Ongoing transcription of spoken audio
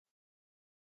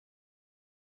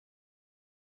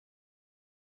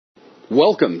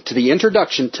Welcome to the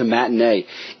introduction to Matinee.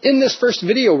 In this first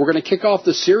video, we're going to kick off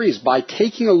the series by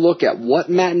taking a look at what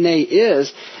Matinee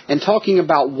is and talking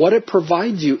about what it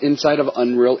provides you inside of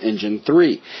Unreal Engine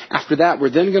 3. After that, we're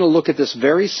then going to look at this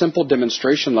very simple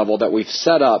demonstration level that we've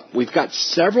set up. We've got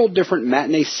several different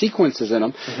Matinee sequences in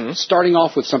them, starting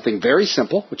off with something very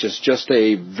simple, which is just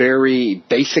a very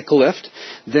basic lift.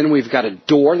 Then we've got a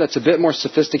door that's a bit more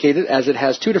sophisticated, as it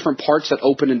has two different parts that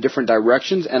open in different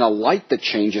directions and a light that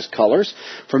changes colors.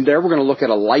 From there, we're going to look at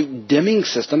a light dimming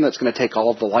system that's going to take all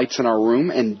of the lights in our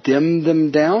room and dim them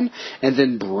down and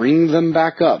then bring them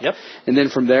back up. And then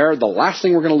from there, the last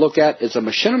thing we're going to look at is a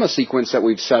machinima sequence that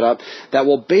we've set up that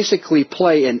will basically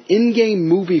play an in-game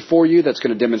movie for you that's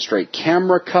going to demonstrate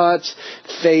camera cuts,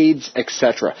 fades,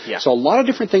 etc. So a lot of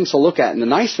different things to look at. And the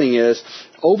nice thing is,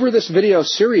 over this video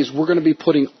series, we're going to be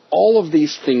putting all of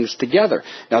these things together.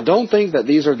 Now, don't think that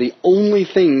these are the only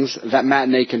things that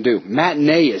Matinee can do.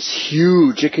 Matinee is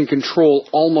huge. It can control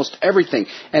almost everything.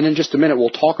 And in just a minute, we'll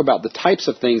talk about the types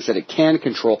of things that it can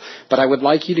control. But I would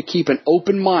like you to keep an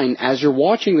open mind as you're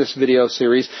watching this video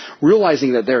series,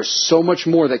 realizing that there's so much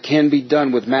more that can be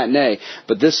done with Matinee.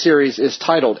 But this series is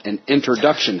titled An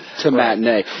Introduction to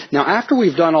Matinee. Now, after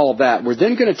we've done all of that, we're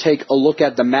then going to take a look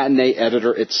at the Matinee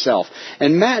editor itself.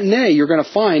 And Matinee, you're going to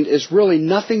find, is really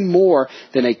nothing more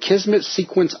than a Kismet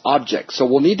sequence object. So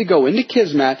we'll need to go into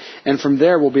Kismet, and from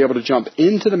there we'll be able to jump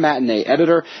into the Matinee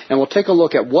editor, and we'll take a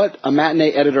look at what a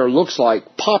Matinee editor looks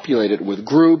like, populated with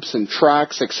groups and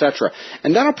tracks, etc.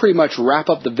 And that'll pretty much wrap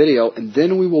up the video, and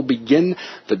then we will begin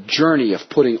the journey of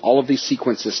putting all of these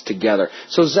sequences together.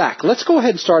 So Zach, let's go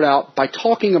ahead and start out by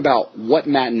talking about what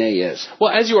Matinee is.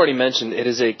 Well, as you already mentioned, it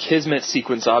is a Kismet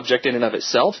sequence object in and of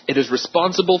itself. It is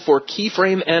responsible for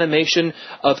keyframe animation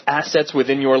of assets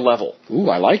within your level. Ooh,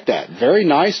 I like that. Very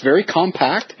nice, very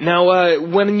compact. Now,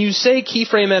 when you say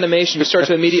keyframe animation, you start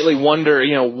to immediately wonder,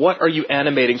 what are you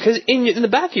animating? Because in the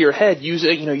back of your head, you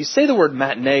say the word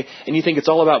matinee, and you think it's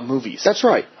all about movies. That's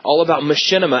right. All about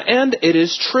machinima, and it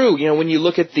is true. When you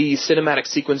look at the cinematic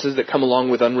sequences that come along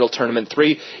with Unreal Tournament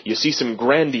 3, you see some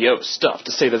grandiose stuff,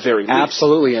 to say the very least.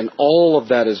 Absolutely, and all of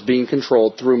that is being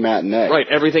controlled through Matinee. Right,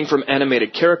 everything from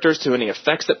animated characters to any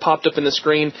effects that popped up in the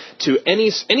screen to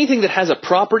anything that has a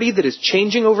property that is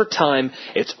changing over time.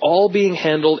 It's all being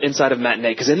handled inside of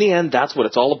Matinee, because in the end, that's what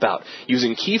it's all about,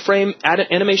 using keyframe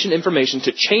animation information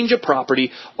to change a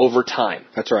property over time.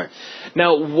 That's right.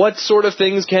 Now, what sort of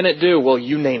things can it do? Well,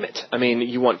 you name it. I mean,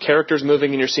 you want characters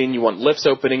moving in your scene, you want lifts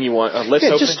opening, you want lifts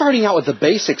opening. Just starting out with the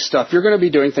basic stuff, you're going to be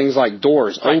doing things like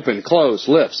doors, open, close,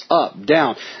 lifts, up,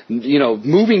 down,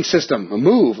 moving system,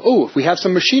 move. Oh, if we have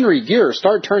some machinery, gear,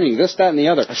 start turning, this, that, and the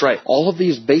other. That's right. All of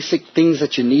these basic things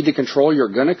that you need to control,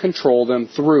 you're going to control them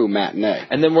through Matinee.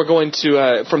 And then we're going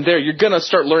to, from there, you're going to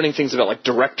start learning things about like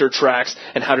director tracks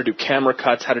and how to do camera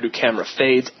cuts, how to do camera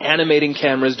fades, animating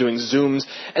cameras, doing zooms,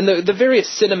 and the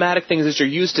various cinematic things that you're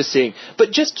used to seeing.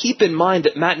 But just keep in mind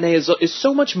that Matinee is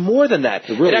so much more than that.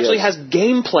 It actually has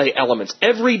gameplay elements.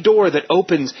 Every door that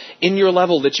opens in your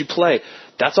level that you play,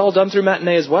 that's all done through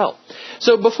Matinee as well.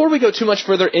 So before we go too much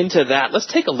further into that, let's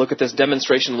take a look at this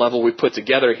demonstration level we put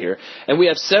together here. And we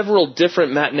have several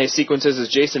different Matinee sequences, as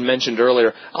Jason mentioned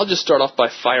earlier. I'll just start off by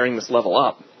firing this level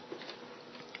up.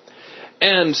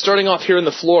 And starting off here in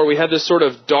the floor, we have this sort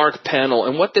of dark panel.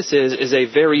 And what this is a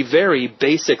very, very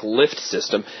basic lift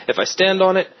system. If I stand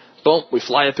on it, boom, we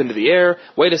fly up into the air,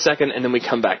 wait a second, and then we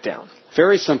come back down.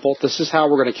 Very simple. This is how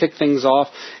we're going to kick things off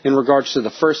in regards to the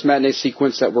first Matinee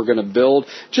sequence that we're going to build,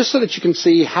 just so that you can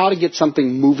see how to get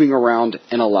something moving around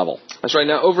in a level. That's right.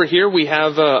 Now, over here we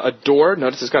have a door.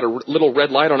 Notice it's got a little red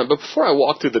light on it. But before I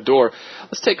walk through the door,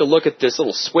 let's take a look at this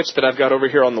little switch that I've got over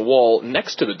here on the wall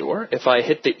next to the door. If I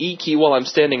hit the E key while I'm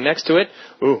standing next to it,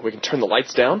 we can turn the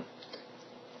lights down.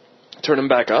 Turn them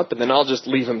back up, and then I'll just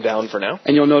leave them down for now.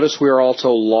 And you'll notice we are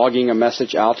also logging a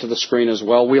message out to the screen as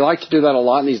well. We like to do that a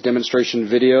lot in these demonstration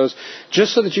videos,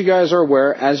 just so that you guys are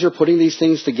aware, as you're putting these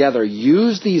things together,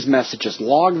 use these messages,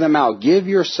 log them out, give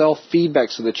yourself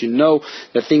feedback so that you know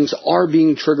that things are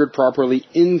being triggered properly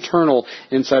internal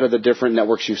inside of the different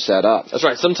networks you set up. That's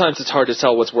right. Sometimes it's hard to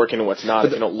tell what's working and what's not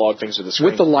if you don't log things to the screen.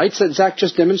 With the lights that Zach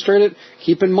just demonstrated,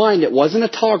 keep in mind it wasn't a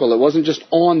toggle. It wasn't just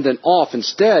on then off.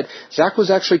 Instead, Zach was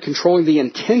actually controlling the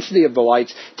intensity of the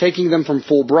lights, taking them from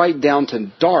full bright down to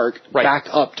dark, back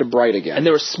up to bright again. And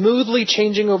they were smoothly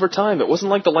changing over time. It wasn't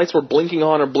like the lights were blinking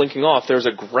on or blinking off. There was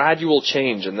a gradual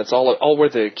change, and that's all where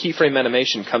the keyframe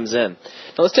animation comes in.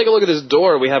 Now let's take a look at this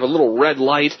door. We have a little red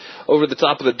light over the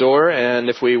top of the door, and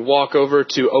if we walk over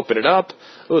to open it up,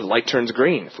 the light turns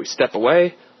green. If we step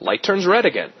away, light turns red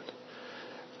again.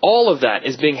 All of that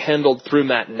is being handled through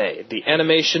Matinee. The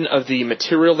animation of the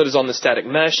material that is on the static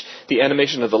mesh, the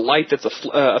animation of the light that's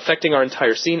affecting our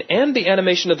entire scene, and the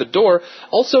animation of the door.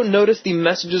 Also notice the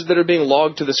messages that are being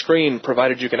logged to the screen,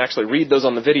 provided you can actually read those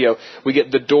on the video. We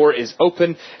get the door is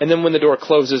open, and then when the door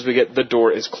closes, we get the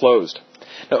door is closed.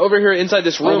 Now, over here inside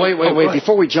this room... Wait.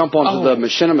 Before we jump onto the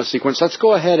machinima sequence, let's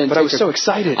go ahead and... But I was so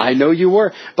excited. I know you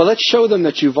were. But let's show them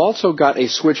that you've also got a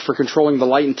switch for controlling the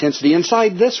light intensity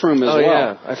inside this room as well. Oh,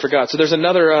 yeah. I forgot. So there's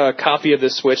another copy of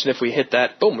this switch, and if we hit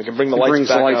that, boom, we can bring the lights back up. It brings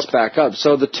the lights back up.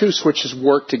 So the two switches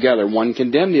work together. One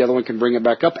can dim, the other one can bring it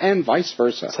back up, and vice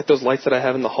versa. It's like those lights that I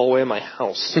have in the hallway of my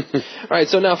house. All right,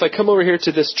 so now if I come over here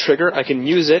to this trigger, I can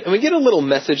use it, and we get a little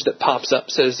message that pops up,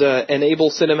 says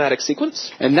enable cinematic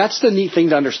sequence. And that's the neat thing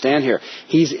to understand here.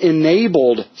 He's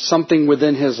enabled something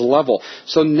within his level.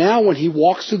 So now when he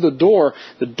walks through the door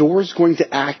is going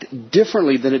to act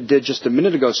differently than it did just a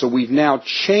minute ago. So we've now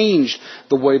changed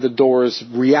the way the door is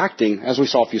reacting, as we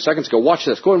saw a few seconds ago. Watch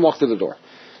this. Go ahead and walk through the door.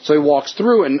 So he walks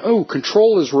through, and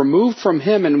control is removed from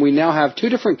him, and we now have two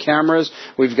different cameras.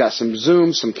 We've got some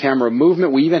zoom, some camera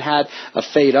movement. We even had a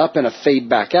fade up and a fade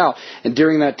back out. And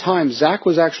during that time, Zach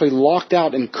was actually locked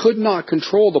out and could not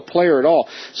control the player at all.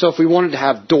 So if we wanted to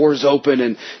have doors open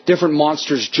and different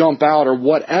monsters jump out or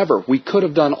whatever, we could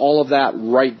have done all of that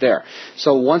right there.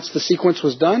 So once the sequence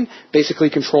was done,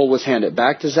 basically control was handed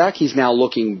back to Zach. He's now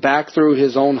looking back through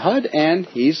his own HUD, and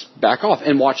he's back off.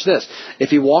 And watch this. If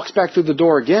he walks back through the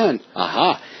door again,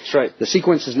 that's right. The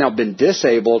sequence has now been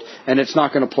disabled, and it's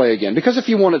not going to play again. Because if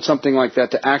you wanted something like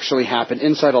that to actually happen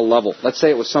inside a level, let's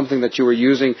say it was something that you were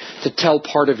using to tell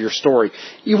part of your story,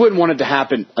 you wouldn't want it to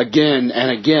happen again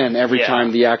and again every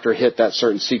time the actor hit that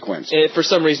certain sequence. If for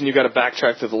some reason you've got to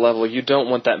backtrack through the level, you don't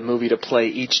want that movie to play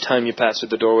each time you pass through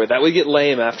the doorway. That would get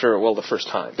lame after, the first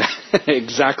time.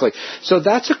 Exactly. So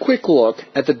that's a quick look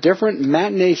at the different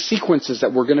Matinee sequences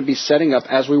that we're going to be setting up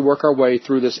as we work our way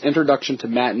through this Introduction to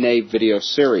Matinee video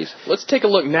series. Let's take a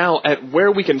look now at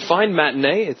where we can find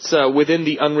Matinee. It's within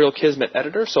the Unreal Kismet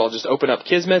editor, so I'll just open up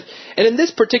Kismet. And in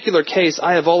this particular case,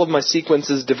 I have all of my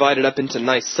sequences divided up into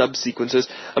nice sub-sequences.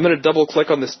 I'm going to double-click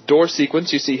on this door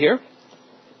sequence you see here.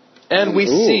 And we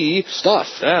see stuff.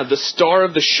 The star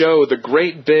of the show, the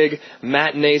great big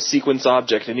Matinee sequence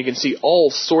object. And you can see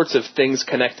all sorts of things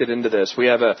connected into this. We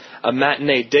have a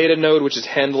Matinee data node, which is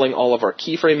handling all of our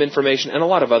keyframe information, and a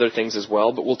lot of other things as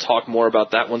well. But we'll talk more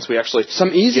about that once we actually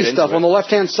some easy stuff on the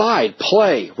left-hand side.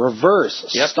 Play, reverse,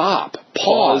 stop,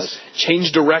 pause,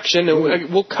 change direction.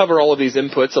 And we'll cover all of these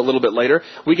inputs a little bit later.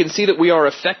 We can see that we are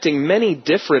affecting many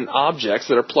different objects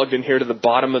that are plugged in here to the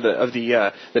bottom of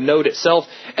the node itself.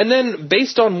 And then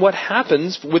based on what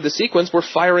happens with the sequence, we're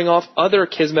firing off other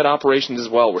Kismet operations as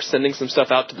well. We're sending some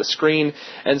stuff out to the screen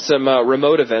and some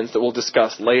remote events that we'll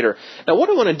discuss later. Now, what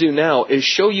I want to do now is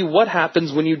show you what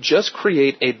happens when you just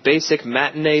create a basic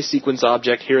Matinee sequence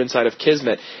object here inside of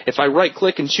Kismet. If I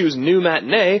right-click and choose New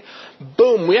Matinee,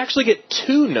 boom, we actually get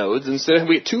two nodes instead of,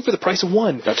 we get two for the price of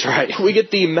one. That's right. We get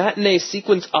the Matinee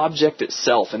sequence object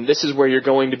itself, and this is where you're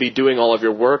going to be doing all of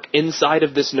your work. Inside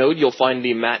of this node, you'll find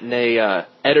the Matinee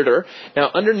editor. Now,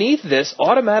 underneath this,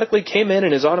 automatically came in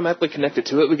and is automatically connected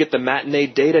to it. We get the Matinee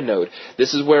data node.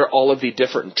 This is where all of the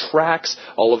different tracks,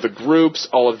 all of the groups,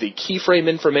 all of the keyframe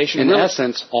information. In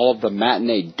essence, all of the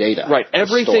Matinee data. Right.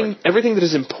 Everything that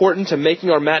is important to making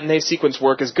our Matinee sequence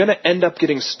work is going to end up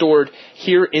getting stored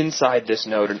here inside this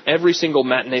node. And every single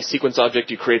Matinee sequence object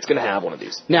you create is going to have one of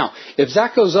these. Now, if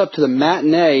Zach goes up to the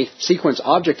Matinee sequence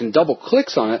object and double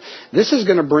clicks on it, this is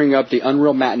going to bring up the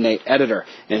Unreal Matinee editor.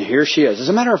 And here she is. As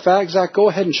a matter of fact, Zach, go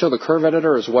ahead and show the curve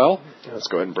editor as well. Let's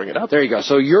go ahead and bring it up. There you go.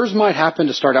 So yours might happen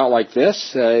to start out like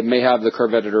this. It may have the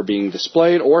curve editor being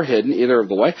displayed or hidden, either of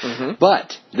the way.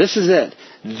 But this is it.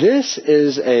 This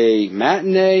is a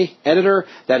Matinee editor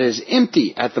that is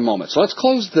empty at the moment. So let's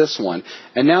close this one.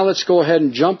 And now let's go ahead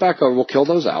and jump back over. We'll kill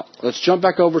those out. Let's jump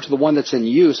back over to the one that's in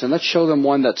use, and let's show them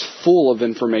one that's full of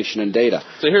information and data.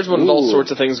 So here's one with all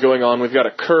sorts of things going on. We've got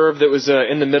a curve that was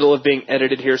in the middle of being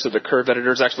edited here, so the curve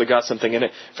editor's actually got something in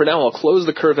it. For now, I'll close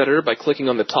the curve editor by clicking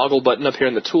on the toggle button up here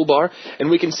in the toolbar, and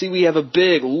we can see we have a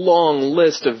big, long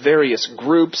list of various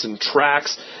groups and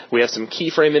tracks. We have some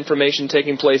keyframe information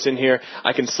taking place in here.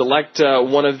 I can select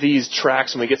one of these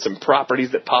tracks, and we get some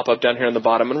properties that pop up down here on the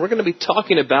bottom. And we're going to be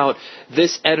talking about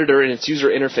this editor and its user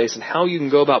interface and how you can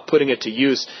go about putting it to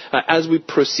use as we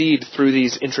proceed through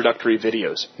these introductory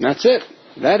videos. That's it.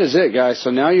 That is it, guys. So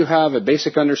now you have a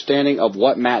basic understanding of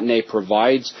what Matinee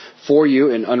provides for you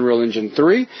in Unreal Engine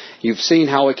 3. You've seen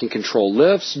how it can control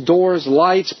lifts, doors,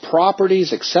 lights,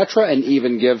 properties, etc., and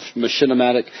even give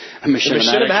machinima.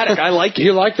 I like it.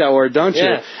 You like that word, don't you?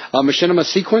 Yeah. Machinima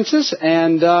sequences.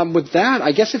 And with that,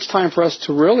 I guess it's time for us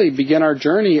to really begin our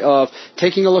journey of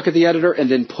taking a look at the editor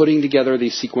and then putting together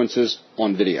these sequences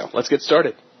on video. Let's get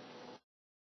started.